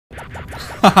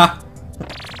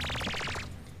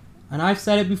And I've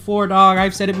said it before, dog.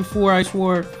 I've said it before, I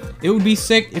swore. It would be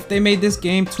sick if they made this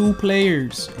game 2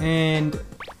 players. And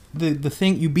the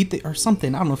thing, you beat the, or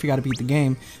something. I don't know if you gotta beat the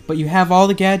game. But you have all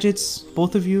the gadgets,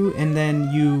 both of you, and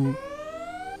then you...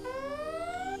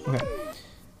 Okay.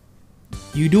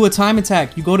 You do a time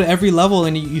attack. You go to every level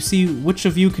and you see which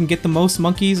of you can get the most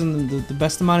monkeys in the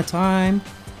best amount of time.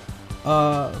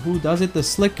 Who does it the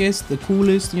slickest, the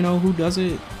coolest, you know, who does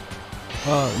it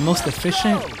most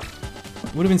efficient.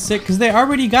 Would have been sick, because they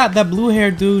already got that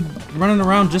blue-haired dude running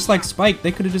around just like Spike.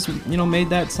 They could have just, you know, made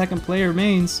that second player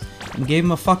Manes and gave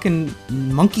him a fucking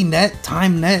monkey net,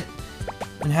 time net,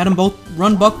 and had them both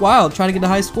run buck wild, try to get the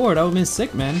high score. That would have been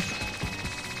sick, man.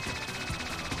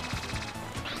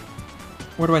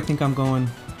 Where do I think I'm going?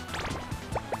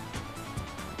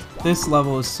 This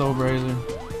level is so brazen.